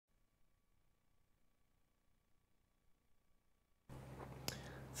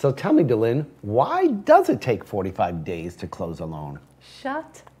So tell me, DeLynn, why does it take 45 days to close a loan?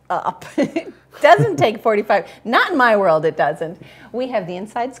 Shut up. It doesn't take 45. Not in my world, it doesn't. We have the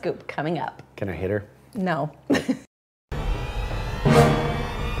inside scoop coming up. Can I hit her? No.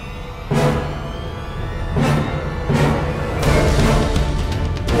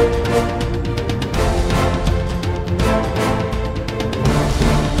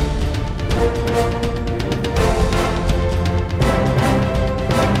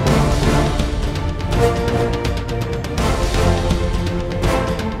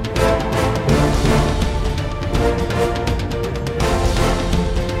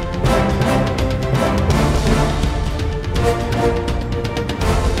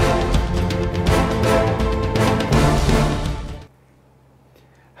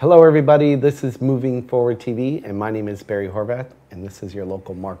 Hello everybody, this is Moving Forward TV, and my name is Barry Horvath, and this is your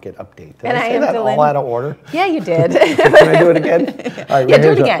local market update. Did I say that DeLynn. all out of order? Yeah, you did. Can I do it again? All right, yeah,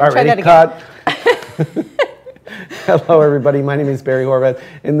 do it again. All right, Try ready? that Cut. Hello everybody, my name is Barry Horvath,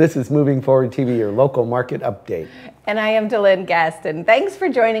 and this is Moving Forward TV, your local market update. And I am DeLynn Gaston. Thanks for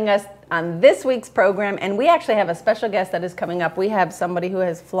joining us on this week's program, and we actually have a special guest that is coming up. We have somebody who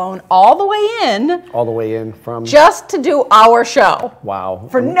has flown all the way in. All the way in from? Just to do our show. Wow.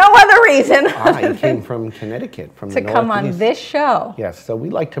 For no other reason. I came from Connecticut, from the Northeast. To come on this show. Yes, so we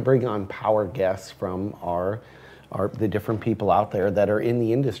like to bring on power guests from the different people out there that are in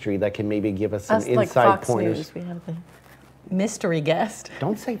the industry that can maybe give us some like inside Fox pointers. News. We have the mystery guest.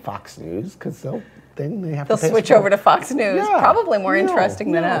 Don't say Fox News, because they'll They'll switch over to Fox News. Yeah, probably more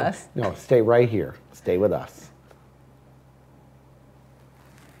interesting than us. No, stay right here. Stay with us.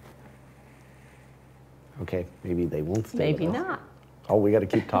 Okay, maybe they won't stay Maybe with us. not. Oh, we got to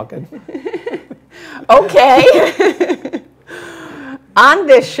keep talking? Okay. On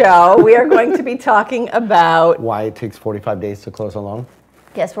this show, we are going to be talking about why it takes 45 days to close a loan.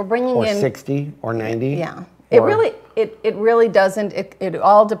 Yes, we're bringing or in 60 or 90. Yeah. It really doesn't. It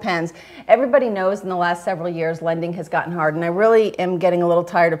all depends. Everybody knows in the last several years lending has gotten hard, and I really am getting a little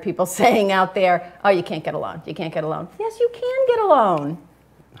tired of people saying out there, "Oh, you can't get a loan. You can't get a loan." Yes, you can get a loan.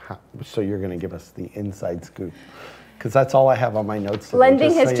 So you're going to give us the inside scoop, because that's all I have on my notes today.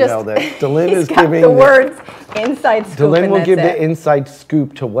 Lending has just DeLynn is giving the words inside scoop. DeLynn will give the inside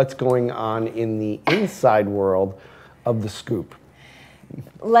scoop to what's going on in the inside world of the scoop.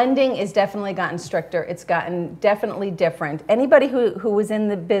 Lending has definitely gotten stricter. It's gotten definitely different. Anybody who was in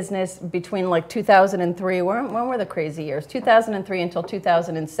the business between like 2003, when were the crazy years? 2003 until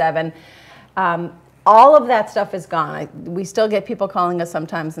 2007. All of that stuff is gone. We still get people calling us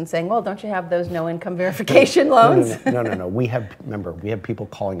sometimes and saying, well, don't you have those no income verification loans? No. We have people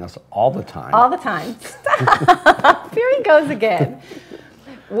calling us all the time. All the time. Stop. Here he goes again.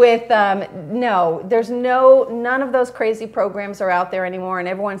 With no, there's none of those crazy programs are out there anymore, and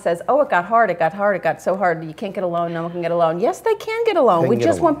everyone says, oh, it got hard, it got so hard, you can't get a loan, no one can get a loan. Yes, they can get a loan. We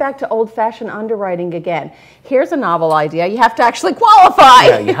just went back to old-fashioned underwriting again. Here's a novel idea. You have to actually qualify.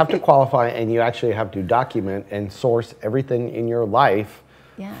 Yeah, you have to qualify, and you actually have to document and source everything in your life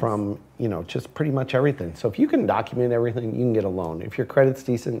from, just pretty much everything. So if you can document everything, you can get a loan. If your credit's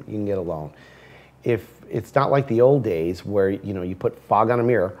decent, you can get a loan. If it's not like the old days where, you put fog on a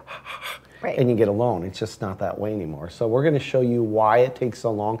mirror and you get a loan. It's just not that way anymore. So we're going to show you why it takes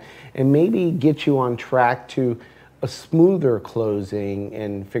so long and maybe get you on track to a smoother closing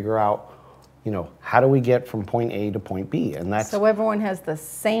and figure out, how do we get from point A to point B? And that's so everyone has the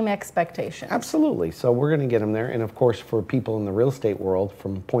same expectations. Absolutely. So we're going to get them there. And of course, for people in the real estate world,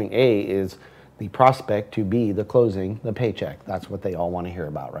 from point A is the prospect to B, the closing, the paycheck. That's what they all want to hear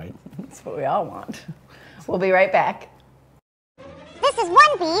about, right? That's what we all want. We'll be right back. This is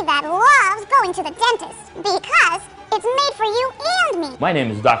one bee that loves going to the dentist because it's made for you and me. My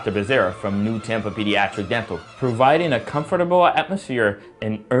name is Dr. Becerra from New Tampa Pediatric Dental, providing a comfortable atmosphere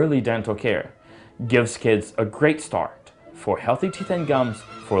in early dental care. Gives kids a great start for healthy teeth and gums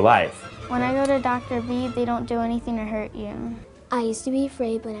for life. When I go to Dr. B, they don't do anything to hurt you. I used to be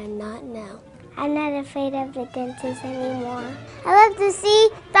afraid, but I'm not now. I'm not afraid of the dentist anymore. I love to see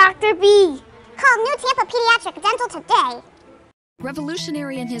Dr. B. Call New Tampa Pediatric Dental today.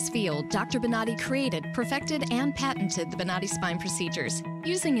 Revolutionary in his field, Dr. Bonatti created, perfected, and patented the Bonatti spine procedures.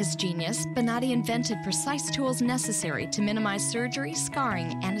 Using his genius, Bonatti invented precise tools necessary to minimize surgery,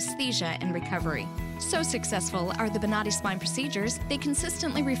 scarring, anesthesia, and recovery. So successful are the Bonatti spine procedures, they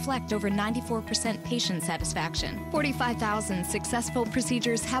consistently reflect over 94% patient satisfaction. 45,000 successful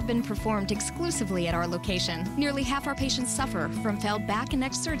procedures have been performed exclusively at our location. Nearly half our patients suffer from failed back and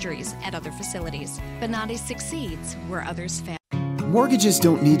neck surgeries at other facilities. Bonatti succeeds where others fail. Mortgages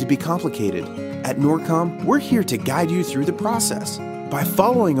don't need to be complicated. At Norcom, we're here to guide you through the process. By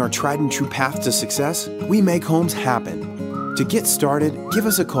following our tried and true path to success, we make homes happen. To get started, give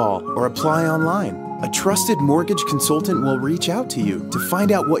us a call or apply online. A trusted mortgage consultant will reach out to you to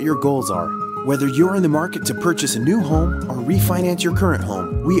find out what your goals are. Whether you're in the market to purchase a new home or refinance your current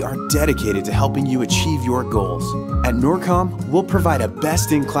home, we are dedicated to helping you achieve your goals. At Norcom, we'll provide a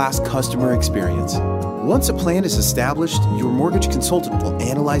best-in-class customer experience. Once a plan is established, your mortgage consultant will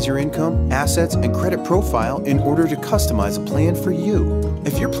analyze your income, assets, and credit profile in order to customize a plan for you.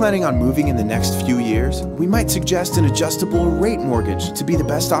 If you're planning on moving in the next few years, we might suggest an adjustable rate mortgage to be the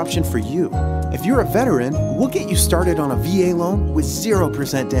best option for you. If you're a veteran, we'll get you started on a VA loan with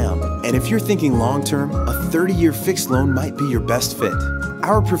 0% down. And if you're thinking long-term, a 30-year fixed loan might be your best fit.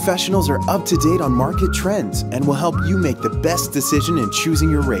 Our professionals are up to date on market trends and will help you make the best decision in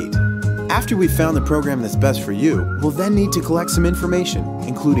choosing your rate. After we've found the program that's best for you, we'll then need to collect some information,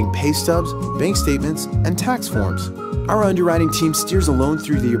 including pay stubs, bank statements, and tax forms. Our underwriting team steers a loan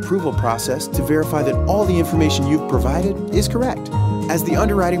through the approval process to verify that all the information you've provided is correct. As the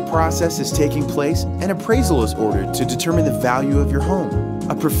underwriting process is taking place, an appraisal is ordered to determine the value of your home.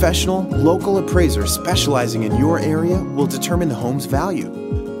 A professional, local appraiser specializing in your area will determine the home's value.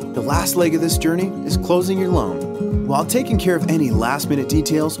 The last leg of this journey is closing your loan. While taking care of any last-minute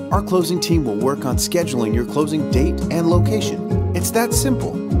details, our closing team will work on scheduling your closing date and location. It's that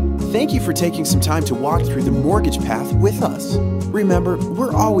simple. Thank you for taking some time to walk through the mortgage path with us. Remember,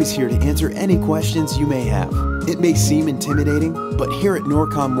 we're always here to answer any questions you may have. It may seem intimidating, but here at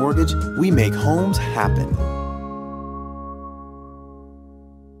Norcom Mortgage, we make homes happen.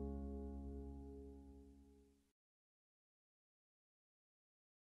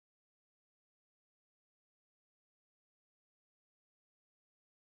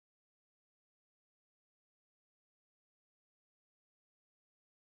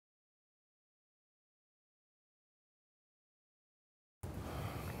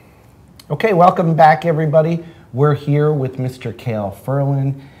 Okay, welcome back, everybody. We're here with Mr. Cale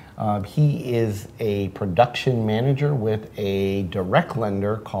Ferland. He is a production manager with a direct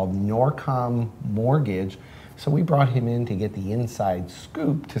lender called Norcom Mortage. So we brought him in to get the inside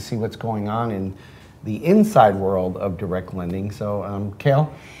scoop to see what's going on in the inside world of direct lending. So,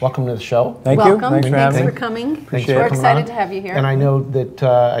 Cale, welcome to the show. Thank you. Thanks for coming. We're excited to have you here. And I know that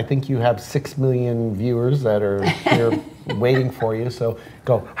I think you have 6 million viewers that are here waiting for you. So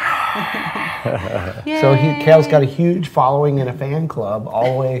go. So Cale's got a huge following and a fan club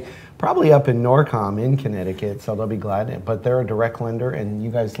all the way, probably up in Norcom in Connecticut. So they'll be glad. But they're a direct lender, and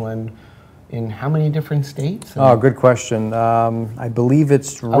you guys lend in how many different states? Oh, good question. I believe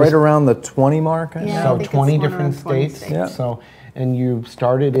it's right around the 20 mark. So 20 different states. Yeah. So, and you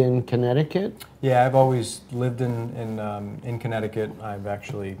started in Connecticut? Yeah, I've always lived in Connecticut. I've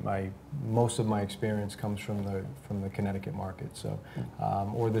actually most of my experience comes from the Connecticut market, so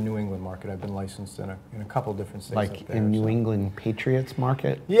or the New England market. I've been licensed in a couple different states. Like up there, in New England Patriots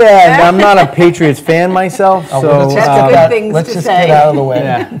market? Yeah, I'm not a Patriots fan myself, so that's a good thing let's to just say. get out of the way.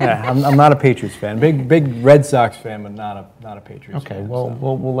 Yeah, I'm not a Patriots fan. Big Red Sox fan, but not a Patriots fan. Okay, well,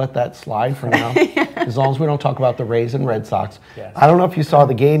 we'll let that slide for now, as long as we don't talk about the Rays and Red Sox. Yes. I don't know if you saw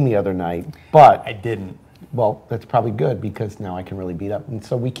the game the other night, but I didn't. Well, that's probably good because now I can really beat up. And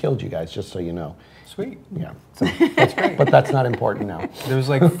so we killed you guys, just so you know. Sweet. Yeah, so that's great. But that's not important now. There was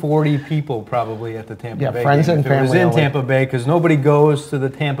like 40 people probably at the Tampa Bay friends game. and It was family in only. Tampa Bay because nobody goes to the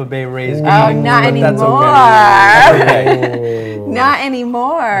Tampa Bay Rays game. Oh, not anymore. Okay. Not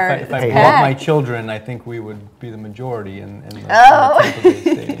anymore. If I brought my children, I think we would be the majority in the Tampa Bay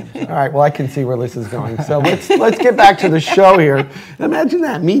stadium. So. All right, well, I can see where this is going. So let's get back to the show here. Imagine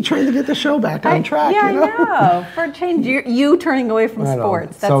that, me trying to get the show back on track. Yeah, you know? I know. For a change, you turning away from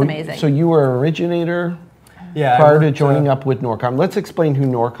sports. That's amazing. So you were originator prior to joining up with Norcom. Let's explain who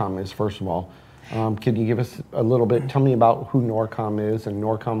Norcom is, first of all. Can you give us a little bit, tell me about who Norcom is and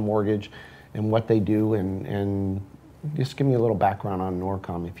Norcom Mortage and what they do, and just give me a little background on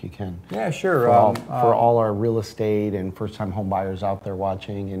Norcom if you can. Yeah, sure. For all our real estate and first-time home buyers out there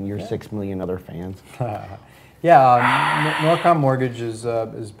watching and your 6 million other fans. Norcom Mortage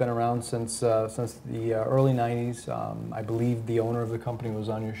has been around since the early 90s. I believe the owner of the company was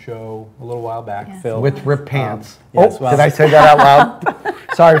on your show a little while back, Phil. With ripped pants. Yes, did I say that out loud?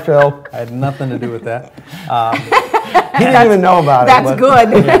 Sorry, Phil. I had nothing to do with that. He didn't even know about That's it.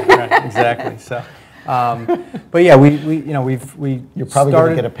 Good. Yeah, right, exactly. So, But yeah, we You're probably going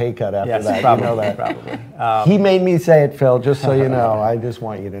to get a pay cut after that. Probably, you know that. Probably. He made me say it, Phil, just so you know. I just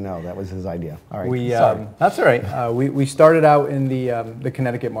want you to know that was his idea. All right. Sorry. That's all right. We started out in the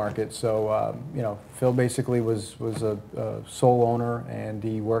Connecticut market. So Phil basically was a sole owner, and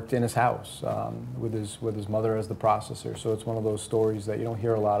he worked in his house with his mother as the processor. So it's one of those stories that you don't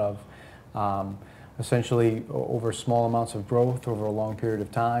hear a lot of. Essentially, over small amounts of growth over a long period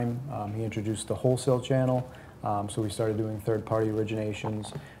of time, he introduced the wholesale channel. So we started doing third-party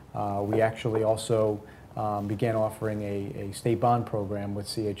originations. We actually also began offering a state bond program with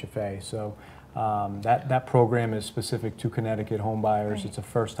CHFA. So that program is specific to Connecticut home buyers. Right. It's a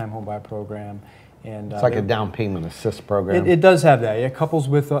first-time home buyer program. And it's like a down payment assist program. It does have that. It couples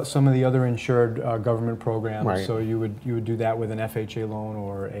with some of the other insured government programs. Right. So you would do that with an FHA loan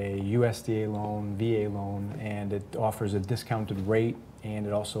or a USDA loan, VA loan, and it offers a discounted rate, and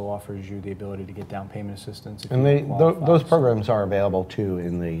it also offers you the ability to get down payment assistance. And those programs are available too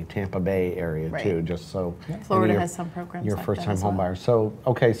in the Tampa Bay area too. Just so Florida has some programs. Your like first-time that home well. buyer. So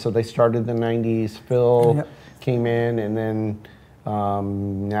okay, so they started in the '90s. Phil came in, and then.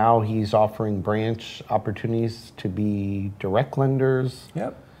 Now he's offering branch opportunities to be direct lenders.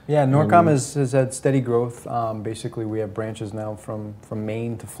 Yep. Yeah, Norcom has had steady growth. Basically, we have branches now from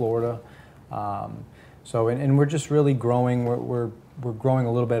Maine to Florida. And we're just really growing. We're growing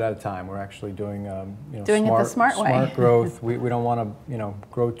a little bit at a time. We're actually doing doing it the smart way. Smart growth. We don't want to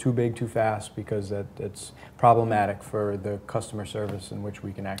grow too big too fast because it's problematic for the customer service in which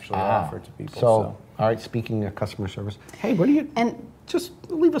we can actually offer to people. So all right, speaking of customer service, hey, what do you just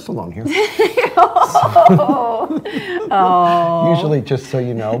leave us alone here? Usually, just so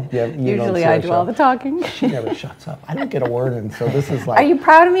you know, usually I do all the talking. She never shuts up. I don't get a word in, so this is like. Are you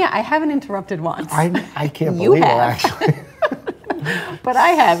proud of me? I haven't interrupted once. I can't believe it, actually. But I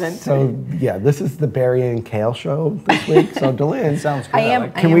haven't. So yeah, this is the Barry and Cale show this week. So DeLynn, sounds good. I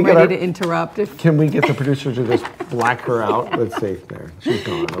am ready to interrupt. Can we get the producer to just black her out? Let's see. There, she's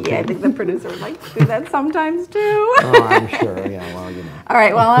gone. Okay. Yeah, I think the producer likes to do that sometimes too. Oh, I'm sure. Yeah, well, you know. All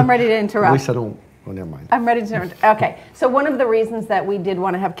right. Well, I'm ready to interrupt. At least I don't. Oh, never mind. I'm ready to interrupt. Okay. So one of the reasons that we did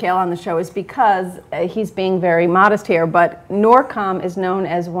want to have Cale on the show is because he's being very modest here, but Norcom is known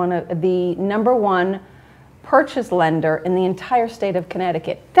as one of the #1 purchase lender in the entire state of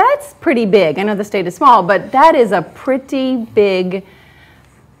Connecticut. That's pretty big. I know the state is small, but that is a pretty big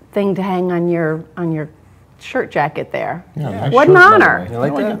thing to hang on your shirt jacket there. Yeah, nice what an shirt, honor. You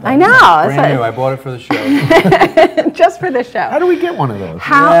like that? I know. Brand new. I bought it for the show. Just for the show. How do we get one of those?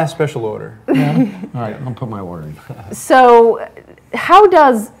 Yeah, special order. Yeah. All right, I'll put my order in. So how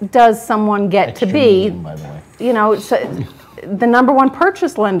does someone get to be, by the way. The #1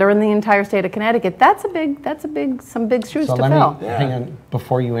 purchase lender in the entire state of Connecticut? That's some big shoes to fill. Hang on,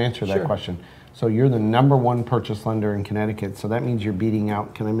 before you answer that question. So you're the #1 purchase lender in Connecticut, so that means you're beating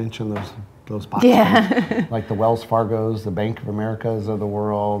out, can I mention those boxes? Yeah. Like the Wells Fargos, the Bank of Americas of the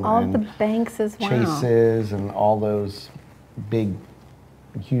world. All and the banks as well. Chases and all those big,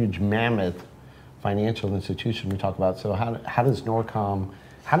 huge mammoth financial institutions we talk about. So how does Norcom,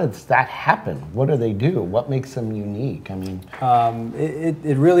 how does that happen? What do they do? What makes them unique? I mean,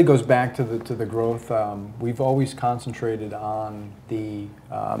 it really goes back to the growth. We've always concentrated on the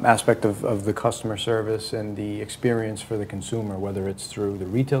aspect of the customer service and the experience for the consumer, whether it's through the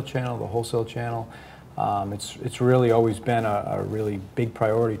retail channel, the wholesale channel. It's really always been a really big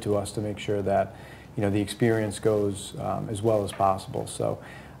priority to us to make sure that the experience goes as well as possible. So.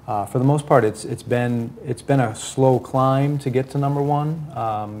 For the most part, it's been a slow climb to get to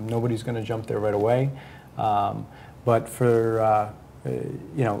 #1. Nobody's going to jump there right away, but for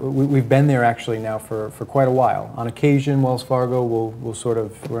we've been there actually now for quite a while. On occasion, Wells Fargo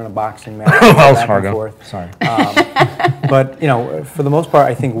we're in a boxing match. Wells Fargo. Sorry. But for the most part,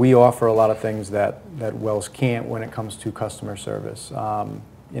 I think we offer a lot of things that Wells can't when it comes to customer service.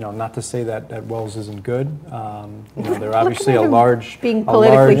 Not to say that Wells isn't good. They're obviously a large... Being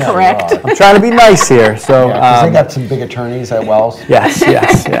politically correct. I'm trying to be nice here. So they got some big attorneys at Wells. Yes.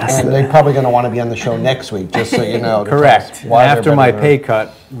 And they're probably going to want to be on the show next week, just so you know. Correct. After my pay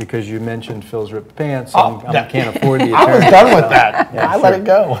cut, because you mentioned Phil's ripped pants, I can't afford the attorney. I was done with that. I let it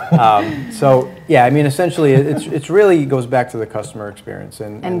go. Essentially, it really goes back to the customer experience.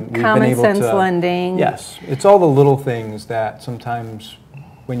 And we've common been able sense to, lending. Yes. It's all the little things that sometimes...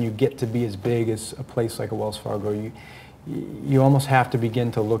 when you get to be as big as a place like a Wells Fargo, you almost have to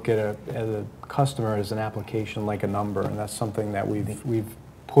begin to look at a customer as an application like a number, and that's something that we've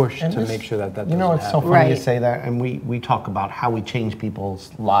pushed to make sure that doesn't happen. It's so funny you say that, and we talk about how we change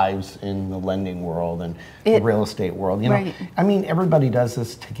people's lives in the lending world and the real estate world. I mean, everybody does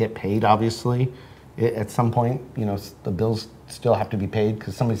this to get paid, obviously, at some point, you know, the bills still have to be paid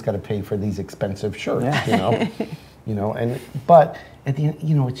because somebody's got to pay for these expensive shirts, you know. You know, but at the end,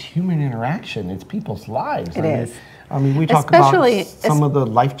 you know, it's human interaction. It's people's lives. I mean, we talk about some of the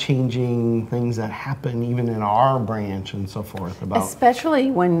life-changing things that happen even in our branch and so forth.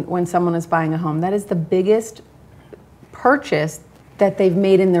 Especially when someone is buying a home, that is the biggest purchase that they've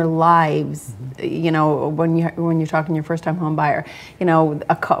made in their lives. You know, when you're talking your first-time home buyer, you know,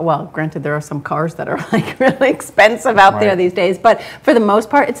 well, granted there are some cars that are like really expensive out there these days, but for the most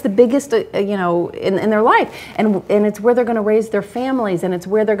part, it's the biggest, you know, in their life, and it's where they're going to raise their families, and it's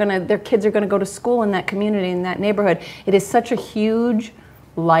where their kids are going to go to school in that community, in that neighborhood. It is such a huge,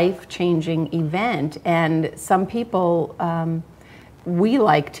 life-changing event, and some people. We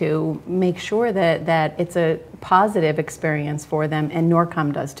like to make sure that it's a positive experience for them, and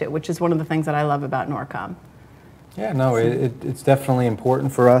Norcom does too, which is one of the things that I love about Norcom. Yeah, no, it's definitely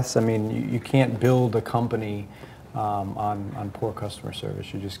important for us. I mean, you can't build a company on poor customer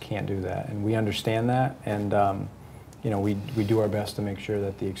service. You just can't do that, and we understand that, and you know, we do our best to make sure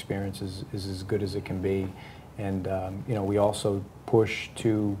that the experience is as good as it can be, and you know, we also push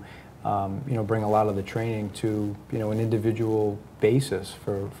to you know, bring a lot of the training to, you know, an individual basis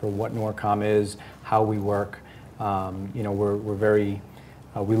for what Norcom is, how we work. You know, we're very,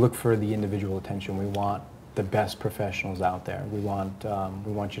 we look for the individual attention. We want the best professionals out there. We want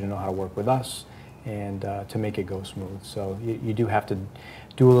you to know how to work with us and to make it go smooth. So you do have to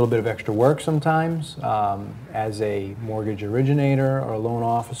do a little bit of extra work sometimes as a mortgage originator or a loan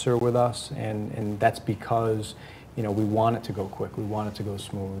officer with us, and that's because, you know, we want it to go quick. We want it to go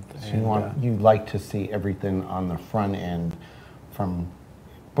smooth. So you like to see everything on the front end from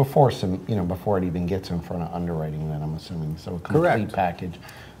before before it even gets in front of underwriting. Then I'm assuming so a complete package,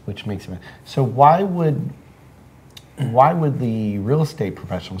 which makes it. So why would the real estate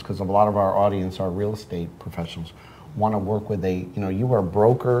professionals? Because a lot of our audience are real estate professionals. Want to work with you were a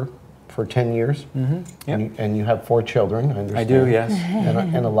broker for 10 years, and you have 4 children, I understand. I do, yes.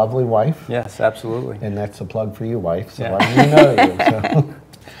 And a lovely wife. Yes, absolutely. And that's a plug for you, wife, so I don't even know you.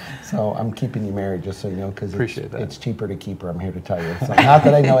 So I'm keeping you married, just so you know, because it's cheaper to keep her, I'm here to tell you. So not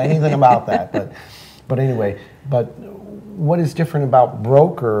that I know anything about that, but anyway, what is different about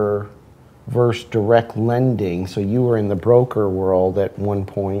broker versus direct lending? So you were in the broker world at one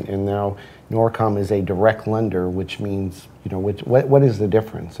point, and now Norcom is a direct lender, which means, you know, what is the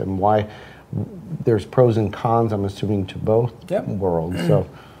difference, and why? There's pros and cons, I'm assuming, to both worlds. So,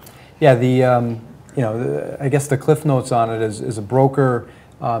 yeah, you know, I guess the cliff notes on it is a broker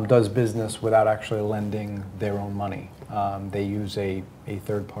does business without actually lending their own money. They use a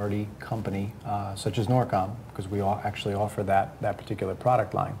third-party company such as Norcom, because we actually offer that particular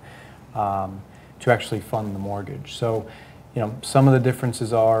product line to actually fund the mortgage. So, you know, some of the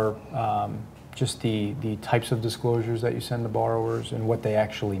differences are just the types of disclosures that you send to borrowers and what they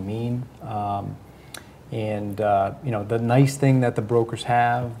actually mean. And you know, the nice thing that the brokers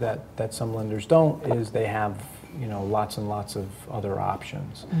have that some lenders don't is they have, you know, lots and lots of other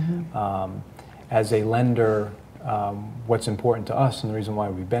options. As a lender, what's important to us, and the reason why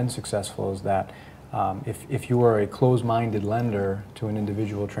we've been successful, is that if you are a closed-minded lender to an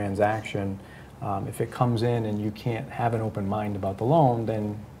individual transaction, if it comes in and you can't have an open mind about the loan,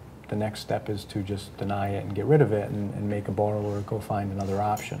 then the next step is to just deny it and get rid of it and make a borrower go find another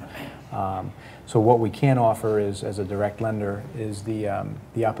option. So what we can offer is, as a direct lender, is the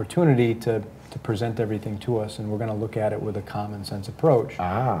opportunity to present everything to us, and we're going to look at it with a common sense approach,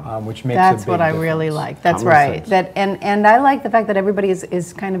 which makes that's a big what I difference. really like. That's Common right. sense. That and I like the fact that everybody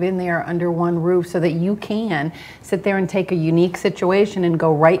is kind of in there under one roof, so that you can sit there and take a unique situation and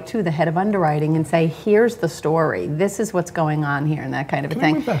go right to the head of underwriting and say, here's the story. This is what's going on here, and that kind of a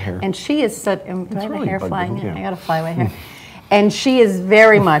thing. Move that hair? And she is such. Do I have a really hair bugging flying in? me, yeah. I got a flyaway hair. And she has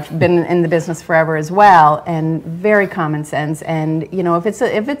very much been in the business forever as well, and very common sense. And you know, if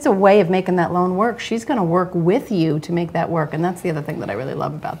it's a way of making that loan work, she's going to work with you to make that work. And that's the other thing that I really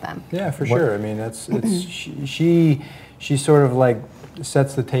love about them. Yeah, for sure. I mean, she sort of like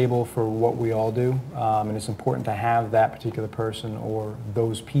sets the table for what we all do, and it's important to have that particular person or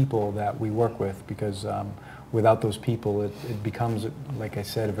those people that we work with, because without those people, it becomes, like I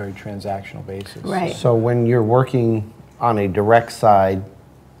said, a very transactional basis. Right. So when you're working on a direct side,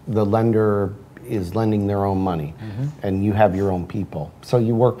 the lender is lending their own money, and you have your own people. So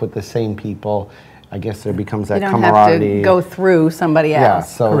you work with the same people. I guess there becomes that camaraderie. You don't have to go through somebody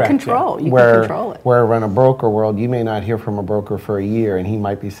else. Yeah, so You can control it. Where in a broker world, you may not hear from a broker for a year, and he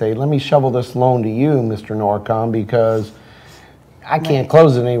might be saying, let me shovel this loan to you, Mr. Norcom, because I can't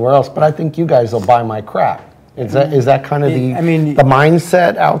close it anywhere else, but I think you guys will buy my crap. Is that kind of the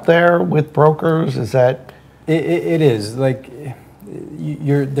mindset out there with brokers? Is that it is like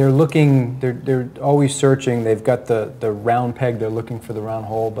they're looking, they're always searching. They've got the round peg, they're looking for the round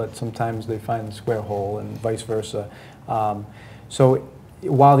hole, but sometimes they find the square hole and vice versa. So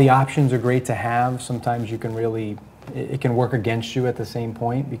while the options are great to have, sometimes you can really, it can work against you at the same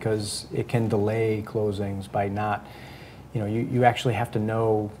point, because it can delay closings by not, you actually have to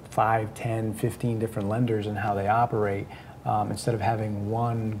know 5, 10, 15 different lenders and how they operate, instead of having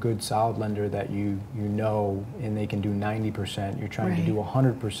one good solid lender that you know and they can do 90%, you're trying to do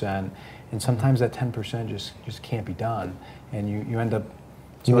 100%, and sometimes that 10% just can't be done, and you end up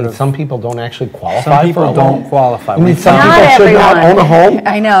some people don't actually qualify. Some people don't qualify. You mean some people should not own a home?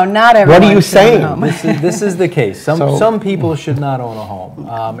 I know, not everyone. What are you saying? This is the case. Some people should not own a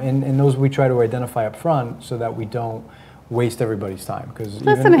home, and those we try to identify up front so that we don't waste everybody's time. Because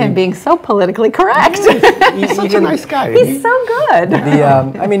listen to him being so politically correct. He's such a nice guy. He's so good.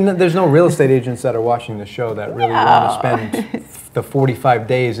 I mean, there's no real estate agents that are watching the show that really want to spend the 45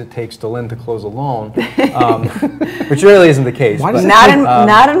 days it takes DeLynn to close a loan, which really isn't the case. Not in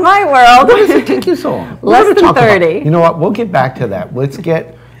my world. Why does it take you so long? Less than 30. You know what? We'll get back to that. Let's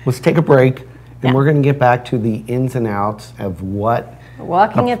take a break, and we're going to get back to the ins and outs of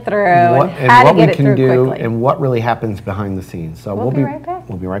walking it through and how to get it through quickly, and what really happens behind the scenes. So we'll be right back.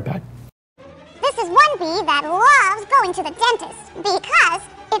 We'll be right back. This is one bee that loves going to the dentist because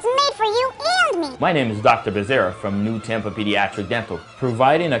it's made for you and me. My name is Dr. Becerra from New Tampa Pediatric Dental,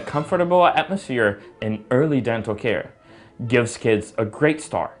 providing a comfortable atmosphere in early dental care. Gives kids a great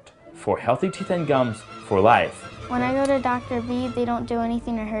start for healthy teeth and gums for life. When I go to Dr. B, they don't do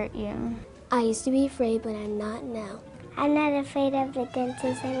anything to hurt you. I used to be afraid, but I'm not now. I'm not afraid of the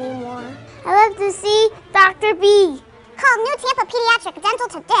dentist anymore. I love to see Dr. B. Call New Tampa Pediatric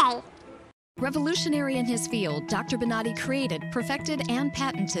Dental today. Revolutionary in his field, Dr. Bonatti created, perfected, and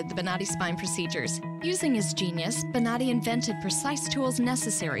patented the Bonatti spine procedures. Using his genius, Bonatti invented precise tools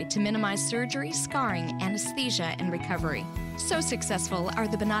necessary to minimize surgery, scarring, anesthesia, and recovery. So successful are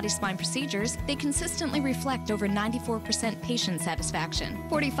the Bonatti spine procedures, they consistently reflect over 94% patient satisfaction.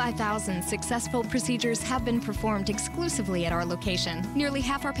 45,000 successful procedures have been performed exclusively at our location. Nearly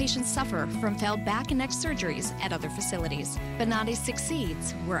half our patients suffer from failed back and neck surgeries at other facilities. Bonatti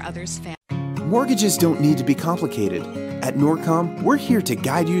succeeds where others fail. Mortgages don't need to be complicated. At Norcom, we're here to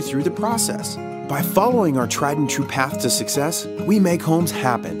guide you through the process. By following our tried and true path to success, we make homes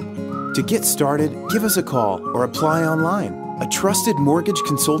happen. To get started, give us a call or apply online. A trusted mortgage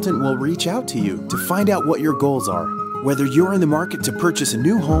consultant will reach out to you to find out what your goals are. Whether you're in the market to purchase a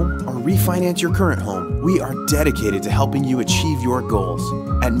new home or refinance your current home, we are dedicated to helping you achieve your goals.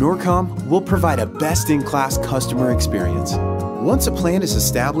 At Norcom, we'll provide a best-in-class customer experience. Once a plan is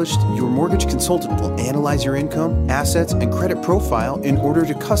established, your mortgage consultant will analyze your income, assets, and credit profile in order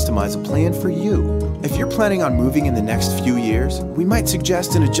to customize a plan for you. If you're planning on moving in the next few years, we might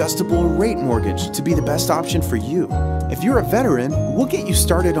suggest an adjustable rate mortgage to be the best option for you. If you're a veteran, we'll get you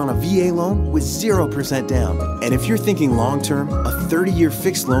started on a VA loan with 0% down. And if you're thinking long-term, a 30-year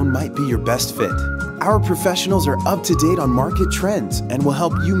fixed loan might be your best fit. Our professionals are up to date on market trends and will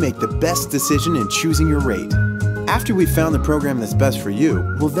help you make the best decision in choosing your rate. After we've found the program that's best for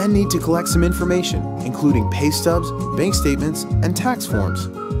you, we'll then need to collect some information, including pay stubs, bank statements, and tax forms.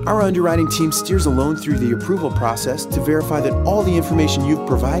 Our underwriting team steers a loan through the approval process to verify that all the information you've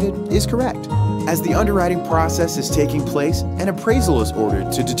provided is correct. As the underwriting process is taking place, an appraisal is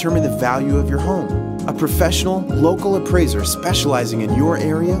ordered to determine the value of your home. A professional, local appraiser specializing in your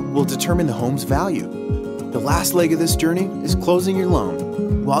area will determine the home's value. The last leg of this journey is closing your loan.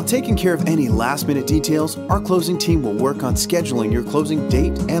 While taking care of any last-minute details, our closing team will work on scheduling your closing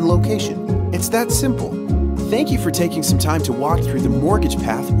date and location. It's that simple. Thank you for taking some time to walk through the mortgage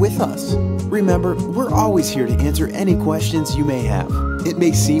path with us. Remember, we're always here to answer any questions you may have. It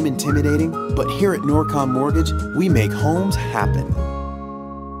may seem intimidating, but here at Norcom Mortgage, we make homes happen.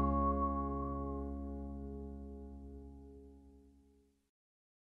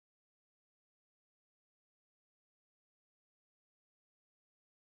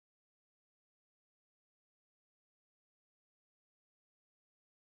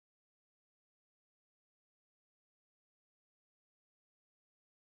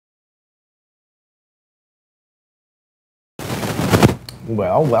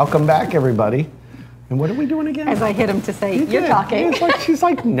 Well, welcome back, everybody. And what are we doing again? As I hit him to say, you're talking. It's like, she's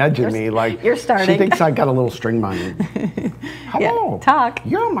like nudging me, like you're starting. She thinks I got a little string behind me. Hello. Talk.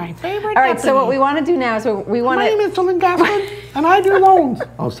 You're my favorite. All right, so what we want to do now is we want to. My name is DeLynn and I do loans.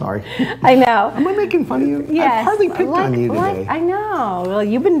 Oh, sorry. I know. Am I making fun of you? Yes. I hardly picked on you today. I know. Well,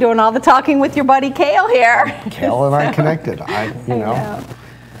 you've been doing all the talking with your buddy Cale here. Cale and I connected. You know.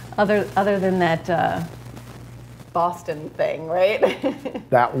 Other than that Boston thing, right?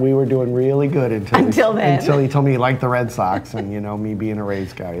 That we were doing really good until then. Until he told me he liked the Red Sox, and me being a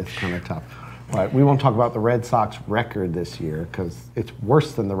Rays guy, it's kind of tough. But we won't talk about the Red Sox record this year because it's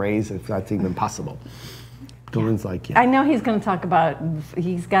worse than the Rays, if that's even possible. DeLynn's like, yeah. I know he's going to talk about,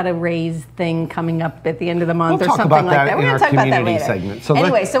 he's got a Rays thing coming up at the end of the month we'll or something like that. We're going to talk about that later. Segment. So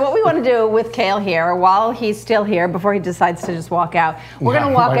anyway, so what we want to do with Cale here, while he's still here, before he decides to just walk out, we're going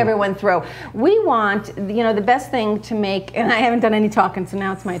to walk everyone through. We want, the best thing to make, and I haven't done any talking, so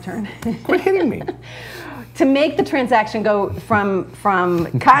now it's my turn. Quit hitting me. To make the transaction go from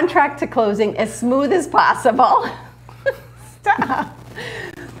contract to closing as smooth as possible. Stop.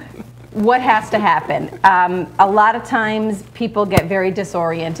 What has to happen? A lot of times people get very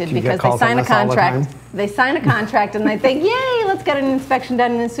disoriented because they sign a contract. They sign a contract and they think, yay, let's get an inspection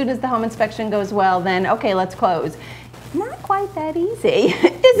done. And as soon as the home inspection goes well, then okay, let's close. Not quite that easy,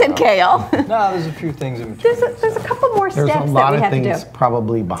 is it, Cale? No, there's a few things in between. There's a couple more steps that we have to do. There's a lot of things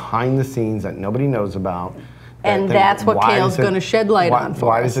probably behind the scenes that nobody knows about. And that's what Cale's going to shed light on for us.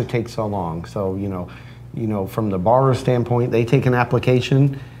 Why does it take so long? So, from the borrower standpoint, they take an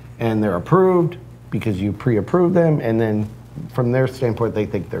application and they're approved because you pre-approved them, and then from their standpoint, they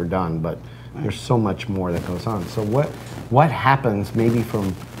think they're done, but there's so much more that goes on. So what happens, maybe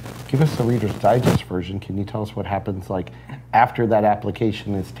give us the Reader's Digest version, can you tell us what happens like after that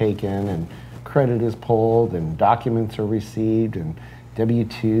application is taken and credit is pulled and documents are received and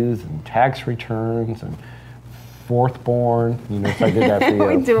W-2s and tax returns and fourth born, so I did that for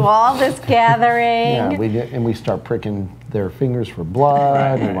you. We do all this gathering. Yeah, we did, and we start pricking their fingers for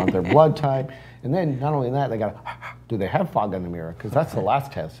blood. We want their blood type, and then not only that, they got do they have fog on the mirror? Because that's the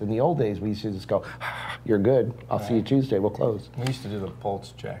last test. In the old days, we used to just go, "You're good. I'll see you Tuesday. We'll close." We used to do the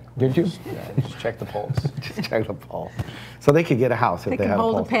pulse check. Did you? Yeah, just check the pulse. Just check the pulse. So they could get a house if they had a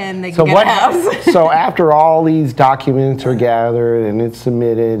pulse. They can hold a pen. They can get a house. So after all these documents are gathered and it's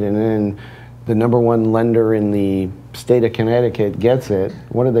submitted, and then the #1 lender in the state of Connecticut gets it,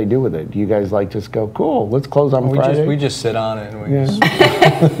 what do they do with it? Do you guys just go, cool, let's close on Friday? We just sit on it and we just...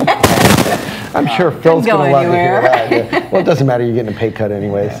 I'm sure Phil's going to love to hear that. Yeah. Well, it doesn't matter, you're getting a pay cut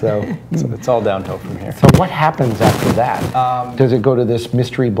anyway, so it's all downhill from here. So what happens after that? Does it go to this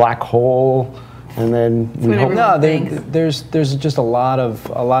mystery black hole? And then we hope there's just a lot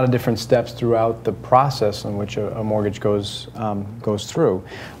of different steps throughout the process in which a mortgage goes through.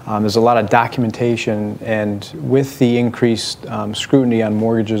 There's a lot of documentation, and with the increased scrutiny on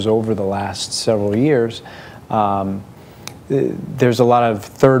mortgages over the last several years, there's a lot of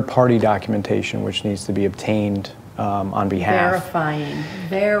third-party documentation which needs to be obtained on behalf. Verifying.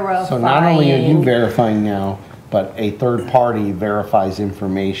 So not only are you verifying now, but a third party verifies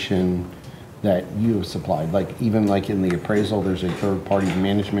information that you have supplied. Even in the appraisal, there's a third-party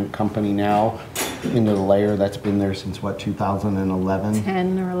management company now into the layer that's been there since what, 2011?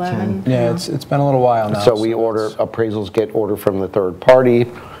 10 or 11. Yeah, it's been a little while now. So we appraisals get ordered from the third party,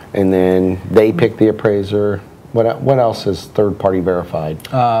 and then they pick the appraiser. What else is third-party verified?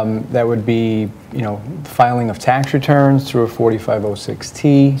 That would be, filing of tax returns through a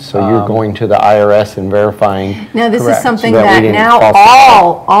 4506T. So you're going to the IRS and verifying. Now this Correct. is something so that now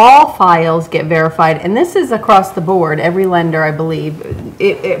all files get verified, and this is across the board. Every lender, I believe,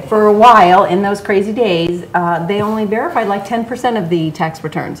 for a while in those crazy days, they only verified 10% of the tax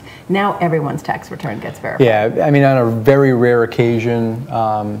returns. Now everyone's tax return gets verified. Yeah, I mean, on a very rare occasion,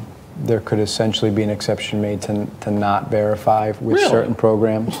 there could essentially be an exception made to not verify with certain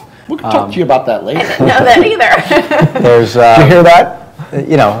programs. We can talk to you about that later. I didn't know that either. There's, did you hear that?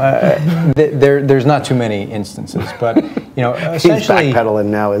 There's not too many instances, but essentially he's backpedaling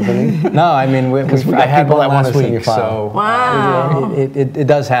now, isn't he? No, I mean I had people one that want last to see your week, file. so wow. It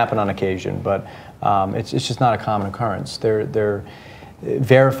does happen on occasion, but it's just not a common occurrence. They're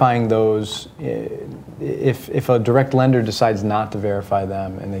verifying those. If a direct lender decides not to verify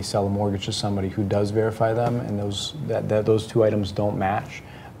them and they sell a mortgage to somebody who does verify them, and those two items don't match,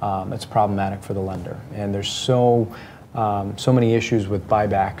 it's problematic for the lender. And there's so many issues with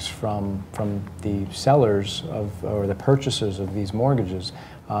buybacks from the sellers or the purchasers of these mortgages.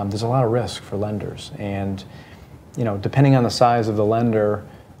 There's a lot of risk for lenders, and depending on the size of the lender,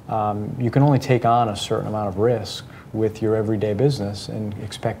 you can only take on a certain amount of risk with your everyday business and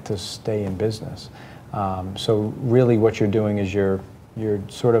expect to stay in business. So really what you're doing is you're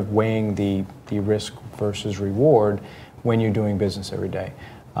sort of weighing the risk versus reward when you're doing business every day.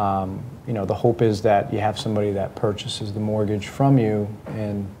 You know, the hope is that you have somebody that purchases the mortgage from you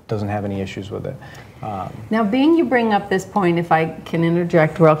and doesn't have any issues with it. Now, being you bring up this point, if I can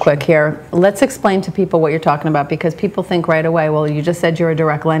interject real quick here, let's explain to people what you're talking about, because people think right away, well, you just said you're a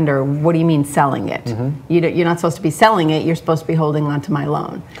direct lender. What do you mean selling it? You're not supposed to be selling it. You're supposed to be holding on to my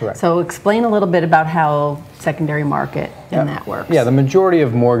loan. Correct. So explain a little bit about how secondary market and that works. Yeah, the majority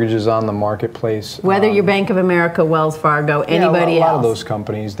of mortgages on the marketplace, whether you're Bank of America, Wells Fargo, anybody else. A lot else. of those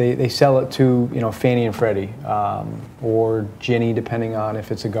companies, they sell it to, you know, Fannie and Freddie, or Ginnie, depending on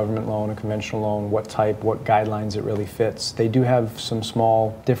if it's a government loan, a conventional loan, what type, what guidelines it really fits. They do have some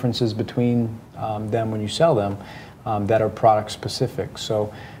small differences between them when you sell them that are product specific.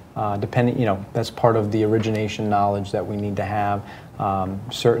 So depending, you know, that's part of the origination knowledge that we need to have.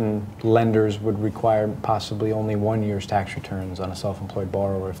 Certain lenders would require possibly only 1 year's tax returns on a self-employed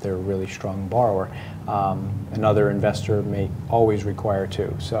borrower if they're a really strong borrower. Another investor may always require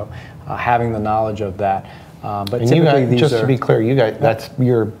 2. So having the knowledge of that. But and typically you guys, these just are, to be clear, you guys, that's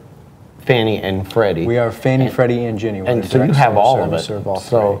your Fannie and Freddie. We are Fannie, Freddie, and Ginnie. And so you have all of it.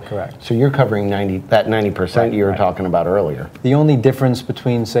 So correct. So you're covering 90% you were talking about earlier. The only difference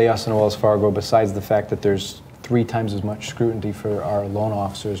between, say, us and Wells Fargo, besides the fact that there's 3 times as much scrutiny for our loan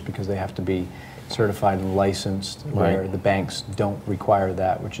officers because they have to be certified and licensed, where the banks don't require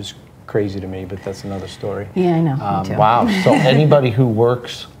that, which is crazy to me, but that's another story. Yeah, I know. Me too. Wow. So anybody who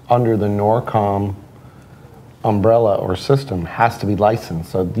works under the Norcom umbrella or system has to be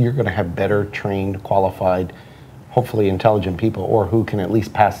licensed. So you're going to have better trained, qualified, hopefully intelligent people, or who can at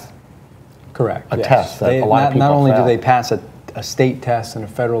least pass a test that a lot of people Not only fail. do they pass a state test and a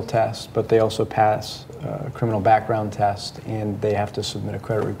federal test, but they also pass a criminal background test, and they have to submit a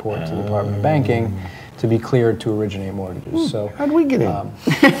credit report to the Department of Banking to be cleared to originate mortgages. So how do we get in?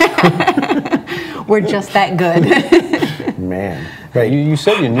 We're just that good. Man. Right. You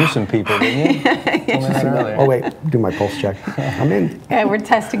said you knew some people, didn't you? Told me that earlier. Oh wait, do my pulse check. I'm in. Yeah, we're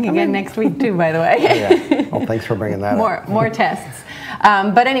testing again next week too, by the way. Yeah. Oh, thanks for bringing that up. More tests.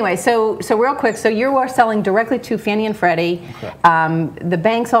 But anyway, so real quick, so you are selling directly to Fannie and Freddie. The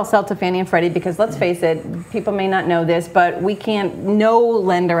banks all sell to Fannie and Freddie because, let's face it, people may not know this, but no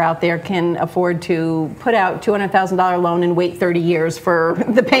lender out there can afford to put out $200,000 loan and wait 30 years for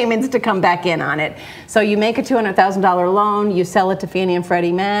the payments to come back in on it. So you make a $200,000 loan, you sell it to Fannie and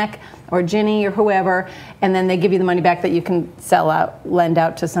Freddie Mac or Ginnie or whoever, and then they give you the money back that you can lend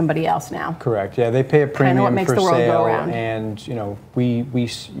out to somebody else now. Correct. Yeah, they pay a premium makes for the world go sale, round. and you know,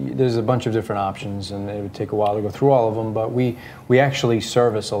 there's a bunch of different options, and it would take a while to go through all of them. But we actually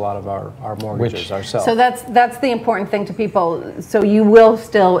service a lot of our mortgages ourselves. So that's the important thing to people. So you will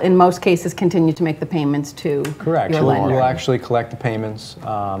still, in most cases, continue to make the payments to your lender. We'll actually collect the payments.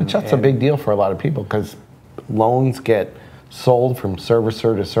 Which that's a big deal for a lot of people, because loans get sold from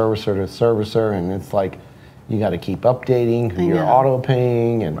servicer to servicer to servicer, and it's like you got to keep updating who you're auto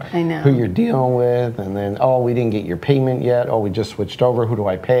paying and who you're dealing with, and then, oh, we didn't get your payment yet, oh, we just switched over, who do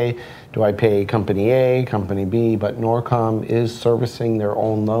I pay? Do I pay company A, company B? But Norcom is servicing their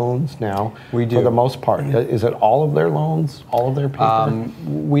own loans now. We do. For the most part. Is it all of their loans, all of their paper?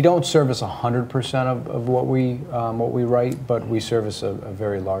 We don't service 100% of what we write, but we service a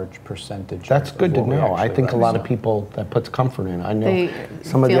very large percentage. That's good to know. I think a lot of people, that puts comfort in. I know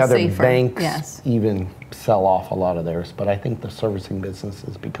some of the other banks even sell off a lot of theirs, but I think the servicing business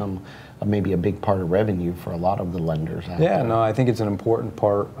has become maybe a big part of revenue for a lot of the lenders out there. Yeah, no, I think it's an important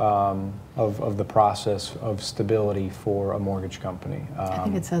part of the process of stability for a mortgage company. I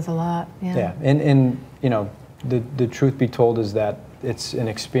think it says a lot. Yeah, and you know, the truth be told is that it's an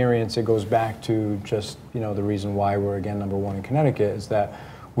experience. It goes back to just, you know, the reason why we're again #1 in Connecticut is that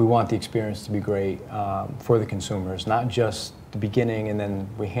we want the experience to be great for the consumers, not just the beginning and then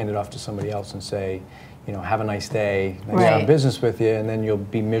we hand it off to somebody else and say, you know, have a nice day, nice to have business with you, and then you'll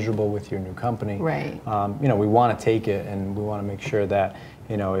be miserable with your new company. Right. You know, we want to take it, and we want to make sure that,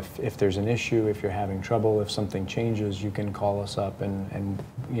 you know, if there's an issue, if you're having trouble, if something changes, you can call us up, and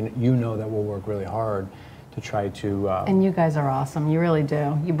you know that we'll work really hard to try to... and you guys are awesome. You really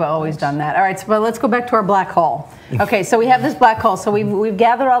do. You've always done that. All right, so let's go back to our black hole. Okay, so we have this black hole. So we've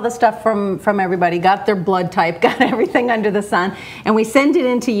gathered all the stuff from everybody, got their blood type, got everything under the sun, and we send it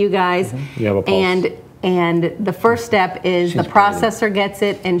into you guys. You have a pulse. And the first step is the processor gets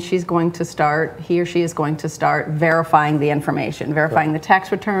it, and he or she is going to start verifying the information, verifying the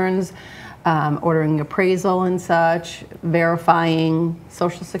tax returns, ordering appraisal and such, verifying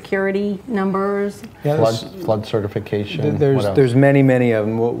Social Security numbers. Yeah, flood certification. There's many of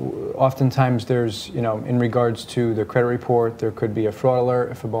them. oftentimes there's, in regards to the credit report, there could be a fraud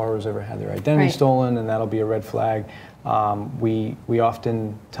alert if a borrower's ever had their identity stolen, and that'll be a red flag. We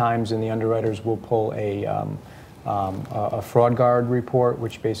oftentimes in the underwriters will pull a fraud guard report,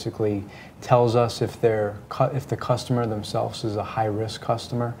 which basically tells us if the customer themselves is a high-risk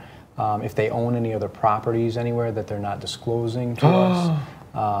customer, if they own any other properties anywhere that they're not disclosing to us.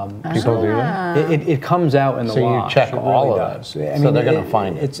 People do that? It comes out in the law. So you check all of it. So they're going to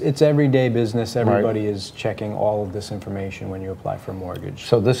find it. It's everyday business. Everybody is checking all of this information when you apply for a mortgage.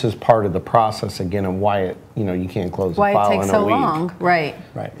 So this is part of the process again, and why it you can't close a file in a week. Why it takes so long, right?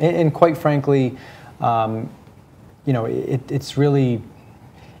 Right, and quite frankly, it's really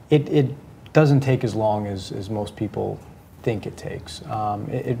it doesn't take as long as most people think it takes.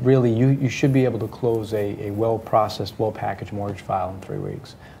 It really, you should be able to close a well-processed, well-packaged mortgage file in 3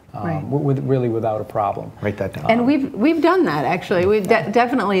 weeks. Really without a problem. Write that down. And we've done that actually. We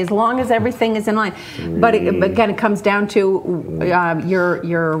definitely, as long as everything is in line. But again, it comes down to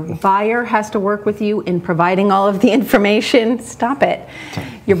your buyer has to work with you in providing all of the information. Stop it.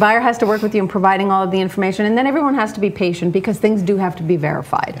 Your buyer has to work with you in providing all of the information, and then everyone has to be patient because things do have to be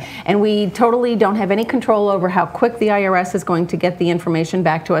verified. And we totally don't have any control over how quick the IRS is going to get the information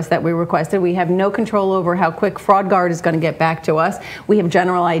back to us that we requested. We have no control over how quick Fraud Guard is going to get back to us. We have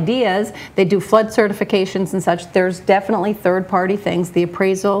general ideas. They do flood certifications and such. There's definitely third-party things. The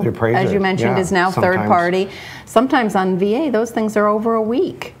appraisal, as you mentioned, is now third-party. Sometimes on VA, those things are over a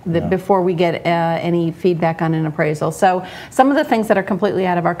week before we get any feedback on an appraisal. So some of the things that are completely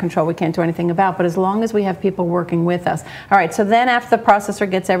out of our control, we can't do anything about, but as long as we have people working with us. All right, so then after the processor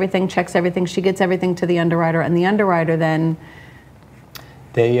gets everything, checks everything, she gets everything to the underwriter, and the underwriter then...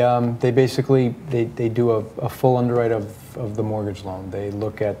 They basically do a full underwrite of the mortgage loan. They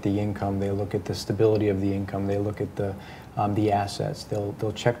look at the income, they look at the stability of the income, they look at the assets.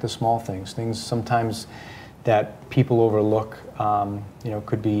 They'll check the small things sometimes that people overlook.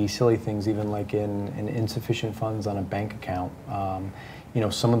 Could be silly things, even like in insufficient funds on a bank account.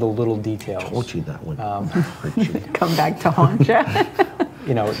 Some of the little details. I told you that one. Come back to haunt you.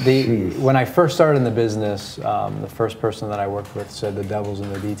 When I first started in the business, the first person that I worked with said the devil's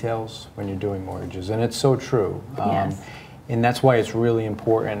in the details when you're doing mortgages, and it's so true. Yes. And that's why it's really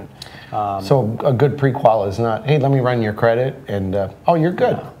important. So a good pre-qual is not, hey, let me run your credit, and oh, you're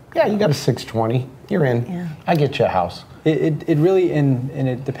good. Yeah, you got a 620. You're in. Yeah. I get you a house. It really, and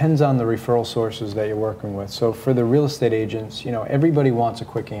it depends on the referral sources that you're working with. So for the real estate agents, everybody wants a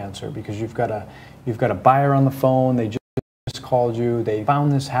quick answer because you've got a buyer on the phone. They just called you. They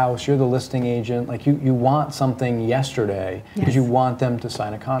found this house. You're the listing agent. Like you want something yesterday because you want them to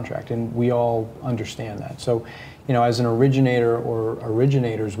sign a contract, and we all understand that. So, as an originator or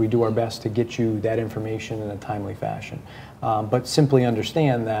originators, we do our best to get you that information in a timely fashion. But simply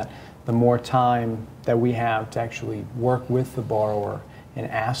understand that the more time that we have to actually work with the borrower and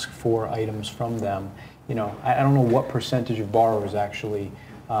ask for items from them, I don't know what percentage of borrowers actually,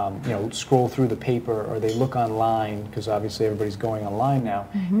 scroll through the paper or they look online, because obviously everybody's going online now,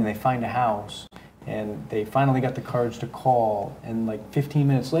 and they find a house and they finally got the courage to call, and like 15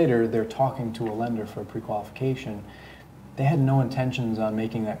 minutes later they're talking to a lender for a pre-qualification. They had no intentions on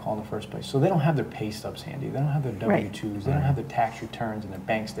making that call in the first place. So they don't have their pay stubs handy. They don't have their W-2s. They don't have their tax returns and their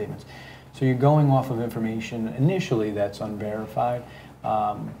bank statements. So you're going off of information initially that's unverified,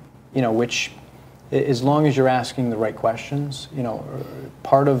 which, as long as you're asking the right questions,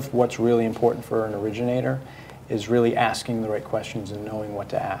 part of what's really important for an originator is really asking the right questions and knowing what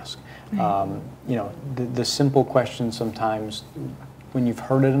to ask. The simple questions sometimes, when you've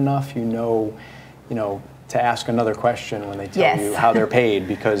heard it enough, to ask another question when they tell you how they're paid,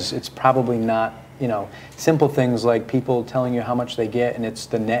 because it's probably not, simple things like people telling you how much they get and it's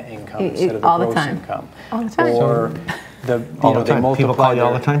the net income instead of the gross income. All the time. Or they multiply. People call you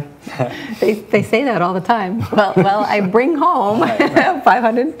all the time? They say that all the time. Well, I bring home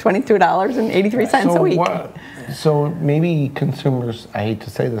 $522.83 a week. So maybe consumers, I hate to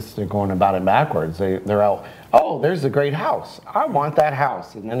say this, they're going about it backwards. They're out, oh, there's a great house. I want that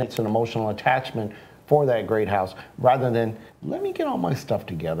house. And then it's an emotional attachment for that great house, rather than, let me get all my stuff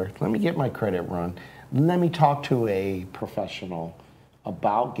together, let me get my credit run, let me talk to a professional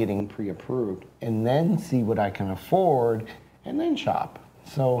about getting pre-approved, and then see what I can afford, and then shop.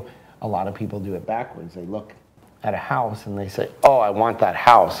 So a lot of people do it backwards. They look at a house and they say, oh, I want that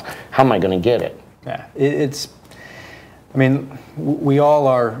house. How am I going to get it? Yeah, we all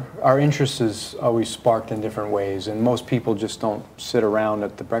our interest is always sparked in different ways, and most people just don't sit around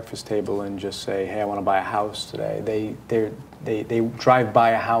at the breakfast table and just say, hey, I want to buy a house today. they drive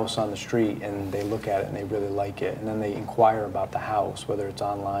by a house on the street and they look at it and they really like it, and then they inquire about the house, whether it's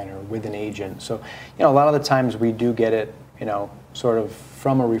online or with an agent. So, a lot of the times we do get it, sort of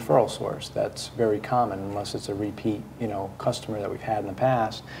from a referral source. That's very common, unless it's a repeat, customer that we've had in the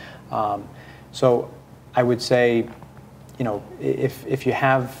past. So I would say, if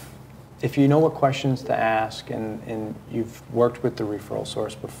you know what questions to ask and you've worked with the referral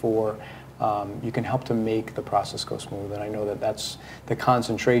source before, you can help to make the process go smooth. And I know that that's the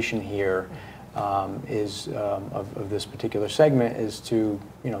concentration here of this particular segment, is to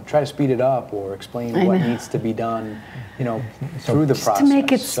try to speed it up or explain what needs to be done through the process to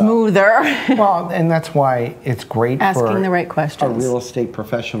make it smoother. Well, and that's why it's great asking for the right questions. A real estate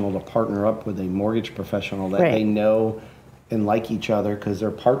professional to partner up with a mortgage professional that Right. they know and like each other, because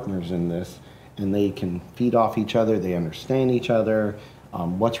they're partners in this, and they can feed off each other. They understand each other,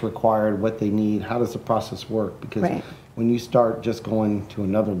 what's required, what they need, how does the process work, because Right. when you start just going to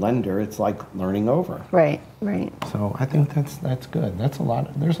another lender, it's like learning over. Right, right. So I think that's good. There's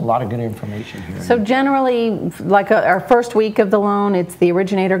a lot of good information here. So generally, like our first week of the loan, it's the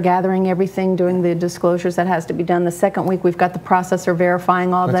originator gathering everything, doing the disclosures that has to be done. The second week, we've got the processor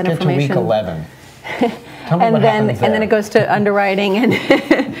verifying all that Let's get information. to week 11. Tell me and what then happens there. and then it goes to underwriting,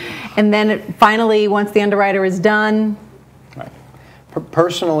 and then finally, once the underwriter is done. Right.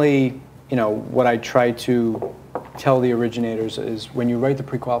 Personally, what I try to tell the originators is, when you write the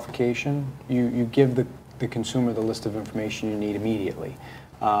pre-qualification, you give the consumer the list of information you need immediately.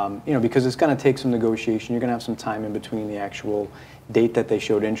 Because it's going to take some negotiation. You're going to have some time in between the actual date that they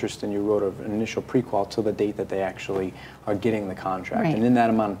showed interest and you wrote an initial pre-qual to the date that they actually are getting the contract. Right. And in that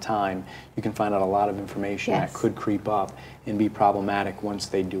amount of time, you can find out a lot of information Yes. that could creep up and be problematic once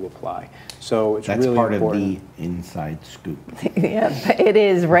they do apply. So it's That's really part important. of the inside scoop. Yeah, it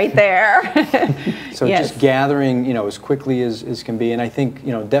is right there. So Yes. just gathering, as quickly as can be, and I think,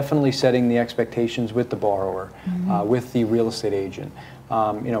 definitely setting the expectations with the borrower, with the real estate agent.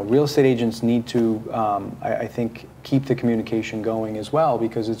 Real estate agents need to, I think, keep the communication going as well,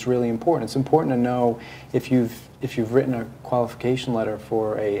 because it's really important. It's important to know if you've written a qualification letter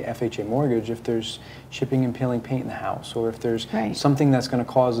for a FHA mortgage, if there's chipping and peeling paint in the house, or if there's Right. something that's going to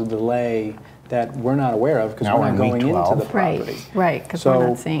cause a delay that we're not aware of because Now we're not we're in going week into 12. the property. Right, because So, we're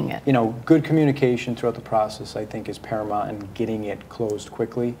not seeing it. Good communication throughout the process, I think, is paramount in getting it closed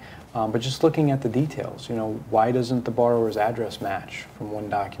quickly. But just looking at the details, why doesn't the borrower's address match from one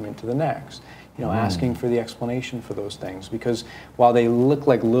document to the next? Asking for the explanation for those things, because while they look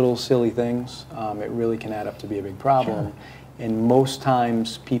like little silly things, it really can add up to be a big problem. Sure. And most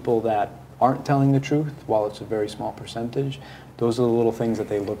times, people that aren't telling the truth, while it's a very small percentage, those are the little things that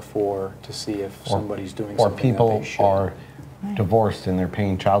they look for to see if somebody's doing something that people they should. are divorced and they're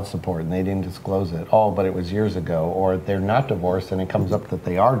paying child support and they didn't disclose it. Oh, but it was years ago. Or they're not divorced and it comes up that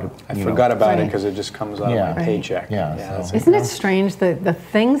they are. I forgot about it Right. because it just comes out of my paycheck. Yeah, that's so- it. Isn't it strange, the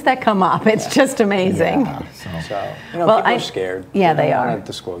things that come up? It's just amazing. Yeah, so. So, Well, people I- are scared. yeah, they don't are. want to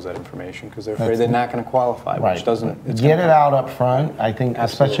disclose that information because they're afraid they're not going to qualify, Right. which doesn't. It's Get gonna it out up front. I think,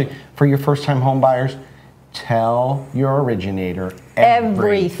 especially Absolutely. for your first-time home buyers, tell your originator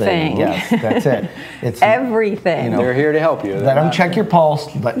everything. Everything. Yes, that's it. It's Everything. They're here to help you. Let them check your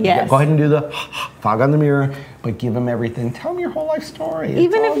pulse. Yes. Go ahead and do the fog on the mirror, but give them everything. Tell them your whole life story. It's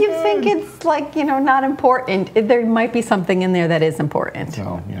Even all if you good. think it's like, not important, there might be something in there that is important.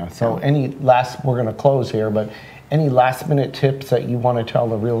 So, yeah. So we're going to close here, but any last minute tips that you want to tell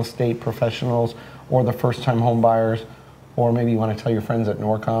the real estate professionals or the first time home buyers, or maybe you want to tell your friends at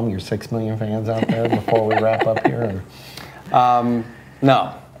Norcom, your 6 million fans out there, before we wrap up here?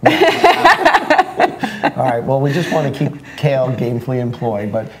 No. All right, well, we just want to keep Cale gainfully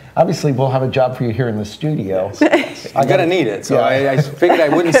employed, but obviously we'll have a job for you here in the studio. I'm going to need it, so Yeah. I figured I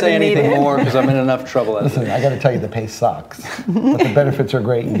wouldn't say Gonna need anything it. more because I'm in enough trouble as Listen, it is. I got to tell you, the pay sucks, but the benefits are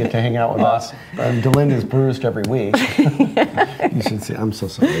great. You get to hang out with us. DeLynn is bruised every week. You should see. I'm so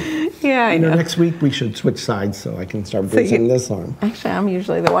sorry. Yeah, I know. Next week we should switch sides so I can start bruising this arm. Actually, I'm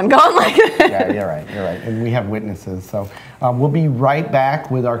usually the one going like that. Yeah, you're right. You're right. And we have witnesses. So we'll be right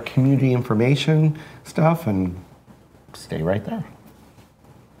back with our community information stuff, and stay right there.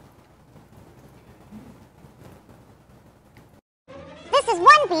 This is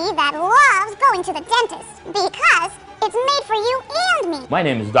one bee that loves going to the dentist because it's made for you and me. My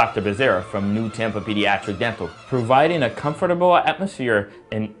name is Dr. Becerra from New Tampa Pediatric Dental, providing a comfortable atmosphere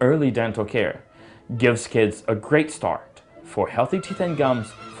in early dental care. Gives kids a great start for healthy teeth and gums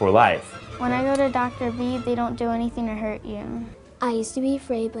for life. When I go to Dr. B, they don't do anything to hurt you. I used to be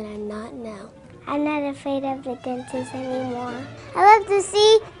afraid, but I'm not now. I'm not afraid of the dentist anymore. I love to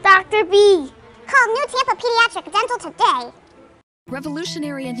see Dr. B. Call New Tampa Pediatric Dental today.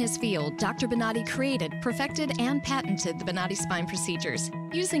 Revolutionary in his field, Dr. Bonatti created, perfected, and patented the Bonatti spine procedures.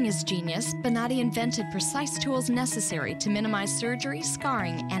 Using his genius, Bonatti invented precise tools necessary to minimize surgery,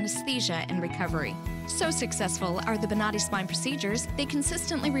 scarring, anesthesia, and recovery. So successful are the Bonatti spine procedures, they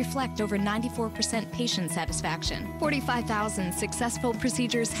consistently reflect over 94% patient satisfaction. 45,000 successful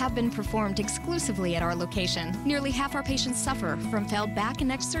procedures have been performed exclusively at our location. Nearly half our patients suffer from failed back and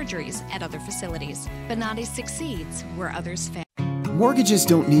neck surgeries at other facilities. Bonatti succeeds where others fail. Mortgages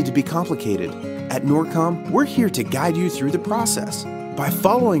don't need to be complicated. At Norcom, we're here to guide you through the process. By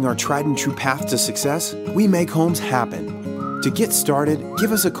following our tried and true path to success, we make homes happen. To get started,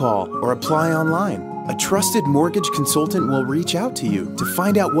 give us a call or apply online. A trusted mortgage consultant will reach out to you to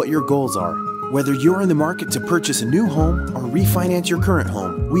find out what your goals are. Whether you're in the market to purchase a new home or refinance your current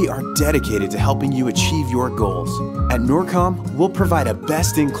home, we are dedicated to helping you achieve your goals. At Norcom, we'll provide a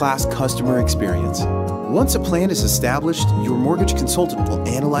best-in-class customer experience. Once a plan is established, your mortgage consultant will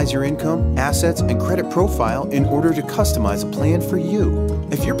analyze your income, assets, and credit profile in order to customize a plan for you.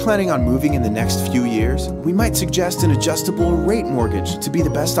 If you're planning on moving in the next few years, we might suggest an adjustable rate mortgage to be the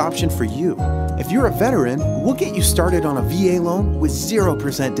best option for you. If you're a veteran, we'll get you started on a VA loan with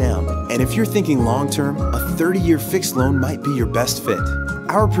 0% down. And if you're thinking long-term, a 30-year fixed loan might be your best fit.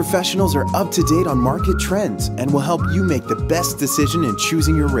 Our professionals are up to date on market trends and will help you make the best decision in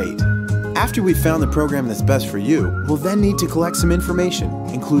choosing your rate. After we've found the program that's best for you, we'll then need to collect some information,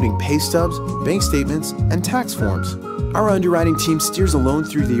 including pay stubs, bank statements, and tax forms. Our underwriting team steers a loan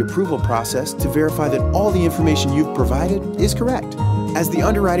through the approval process to verify that all the information you've provided is correct. As the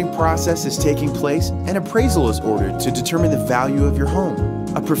underwriting process is taking place, an appraisal is ordered to determine the value of your home.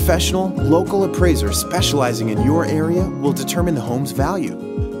 A professional, local appraiser specializing in your area will determine the home's value.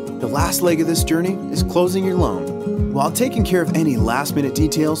 The last leg of this journey is closing your loan. While taking care of any last-minute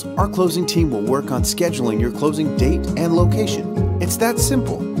details, our closing team will work on scheduling your closing date and location. It's that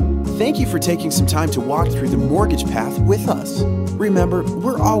simple. Thank you for taking some time to walk through the mortgage path with us. Remember,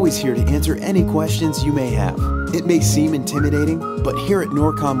 we're always here to answer any questions you may have. It may seem intimidating, but here at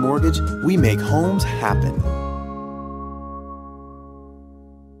Norcom Mortgage, we make homes happen.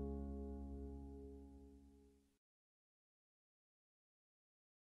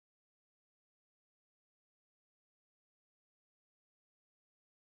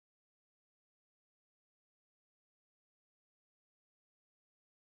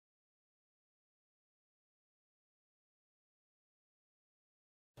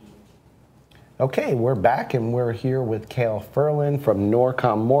 Okay, we're back and we're here with Cale Ferland from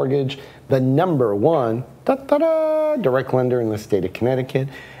Norcom Mortgage, the #1 direct lender in the state of Connecticut.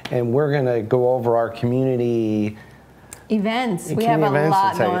 And we're going to go over our community events. We have a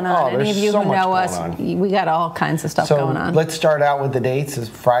lot going on. Any of you who know us, we got all kinds of stuff going on. Let's start out with the dates. It's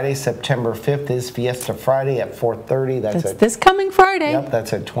Friday, September 5th is Fiesta Friday at 4:30. That's this coming Friday. Yep,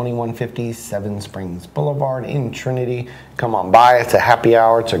 that's at 2150 Seven Springs Boulevard in Trinity. Come on by. It's a happy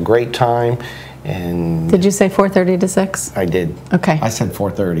hour. It's a great time. And did you say 4:30 to 6? I did. Okay. I said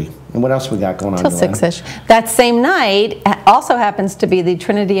 4:30. And what else we got going on? Till 6-ish. That same night also happens to be the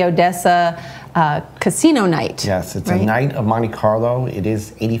Trinity Odessa casino night. Yes, it's a night of Monte Carlo. It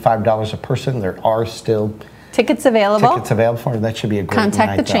is $85 a person. There are still tickets available. Tickets available for that. Should be a great night.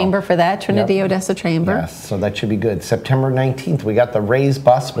 Contact the chamber for that, Trinity Odessa Chamber. Yes, so that should be good. September 19th, we got the Rays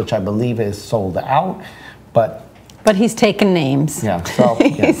bus, which I believe is sold out, but he's taking names. Yeah, so,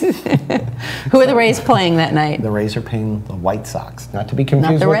 yes. Who are the Rays playing that night? The Rays are playing the White Sox. Not to be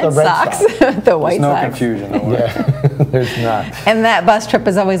confused with the Red Sox. The White Sox. Sox. No confusion. No yeah, there's not. And that bus trip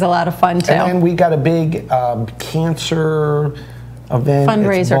is always a lot of fun, too. And we got a big cancer event.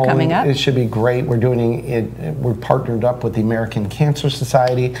 Fundraiser coming up. It should be great. We're doing it. We're partnered up with the American Cancer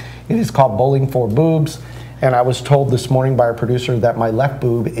Society. It is called Bowling for Boobs. And I was told this morning by our producer that my left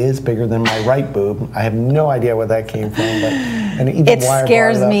boob is bigger than my right boob. I have no idea where that came from, but it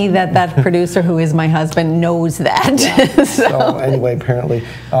scares me that producer, who is my husband, knows that. Yeah. So anyway, apparently,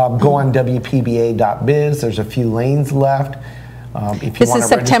 go on WPBA.biz. There's a few lanes left. If you this is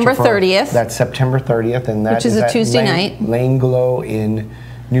September 30th. That's September 30th, and that which is a Tuesday night. Lane Glow in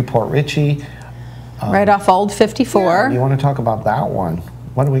Newport Richie. Right off Old 54. Yeah, you want to talk about that one?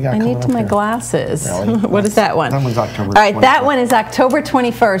 What do we got? I need to my glasses. Really? What is that one? That one's October 21st. All right, that one is October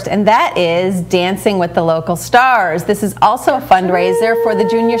 21st, and that is Dancing with the Local Stars. This is also a fundraiser for the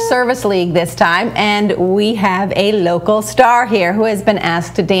Junior Service League this time, and we have a local star here who has been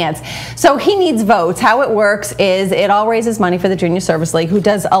asked to dance. So he needs votes. How it works is it all raises money for the Junior Service League, who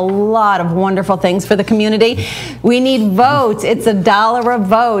does a lot of wonderful things for the community. We need votes. It's $1 a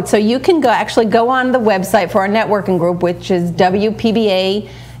vote. So you can actually go on the website for our networking group, which is WPBA.biz.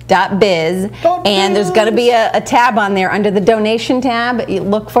 and there's going to be a tab on there under the donation tab. You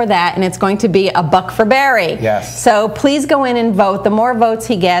look for that, and it's going to be $1 for Barry. Yes. So please go in and vote. The more votes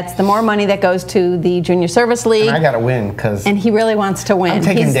he gets, the more money that goes to the Junior Service League. And I got to win because. And he really wants to win. I'm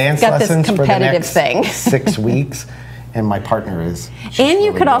taking dance got lessons this for the competitive next 6 weeks. And my partner is. And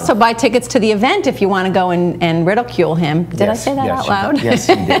you could also buy tickets to the event if you want to go and ridicule him. Did I say that out loud? Yes,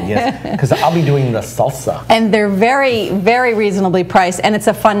 you did. Yes, because I'll be doing the salsa. And they're very, very reasonably priced, and it's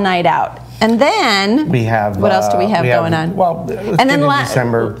a fun night out. And then we have. What else do we have going on? Well, and then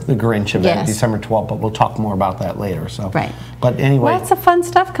December, the Grinch event, December 12th. But we'll talk more about that later. So. Right. But anyway, lots of fun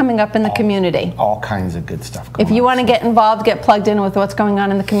stuff coming up in the community. All kinds of good stuff going on. If you want to get involved, get plugged in with what's going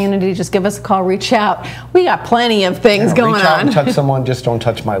on in the community, just give us a call, reach out. We got plenty of things going reach out on. And touch someone, just don't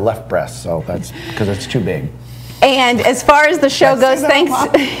touch my left breast. So that's because it's too big. And as far as the show goes, thanks.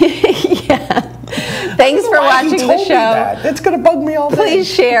 Thanks for watching the show. It's going to bug me all day. Please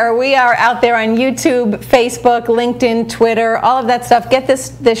share. We are out there on YouTube, Facebook, LinkedIn, Twitter, all of that stuff. Get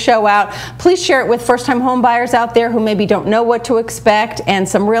this show out. Please share it with first-time home buyers out there who maybe don't know what to expect, and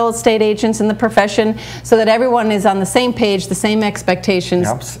some real estate agents in the profession, so that everyone is on the same page, the same expectations.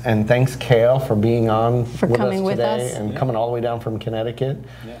 Yep. And thanks, Cale, for being on coming with us and coming all the way down from Connecticut.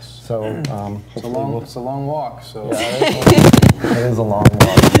 Yes. So it's a long walk. So it is a long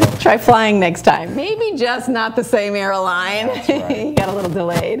walk. So. Try flying next time. Maybe just not the same airline. That's right. You got a little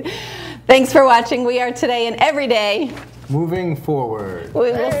delayed. Thanks for watching. We are Today and Every Day moving forward.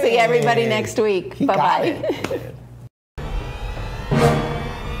 We will see everybody next week. Bye-bye.